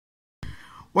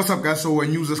What's up, guys? So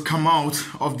when news has come out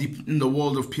in the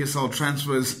world of PSL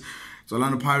transfers, it's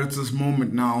Orlando Pirates'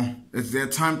 moment now. It's their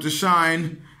time to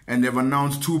shine, and they've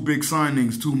announced two big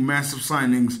signings, two massive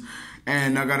signings.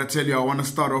 And I gotta tell you, I want to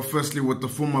start off firstly with the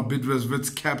former Bidvest Wits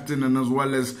captain and as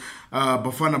well as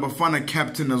Bafana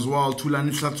captain as well,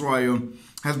 Thulani Hlatshwayo,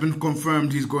 has been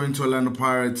confirmed he's going to Orlando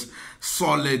Pirates.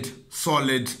 Solid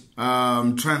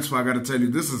transfer, I gotta tell you.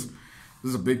 This is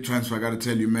a big transfer, I gotta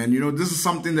tell you, man. You know, this is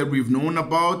something that we've known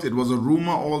about. It was a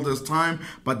rumor all this time,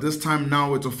 but this time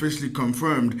now it's officially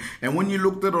confirmed. And when you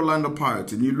looked at Orlando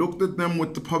Pirates and you looked at them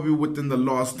probably within the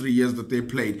last 3 years that they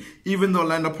played, even the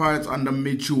Orlando Pirates under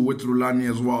Michu with Thulani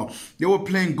as well, they were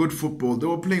playing good football. They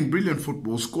were playing brilliant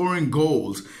football, scoring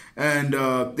goals. And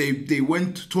they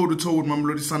went toe-to-toe with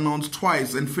Mamelodi Sundowns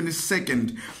twice and finished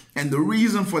second. And the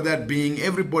reason for that being,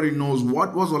 everybody knows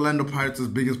what was Orlando Pirates'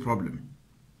 biggest problem.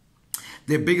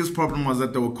 Their biggest problem was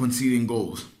that they were conceding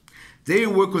goals. They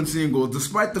were conceding goals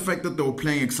despite the fact that they were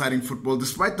playing exciting football,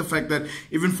 despite the fact that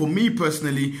even for me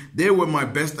personally, they were my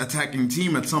best attacking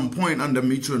team at some point under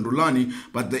Michu and Thulani.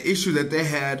 But the issue that they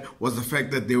had was the fact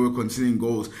that they were conceding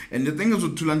goals. And the thing is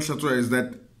with Thulani Hlatshwayo is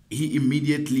that he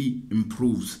immediately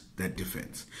improves that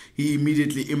defense. He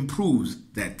immediately improves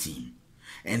that team.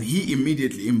 And he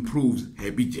immediately improves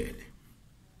Jele.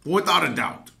 Without a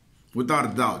doubt.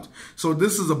 Without a doubt. So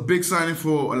this is a big signing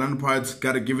for Orlando Pirates.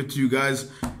 Gotta give it to you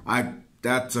guys.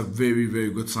 That's a very, very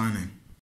good signing.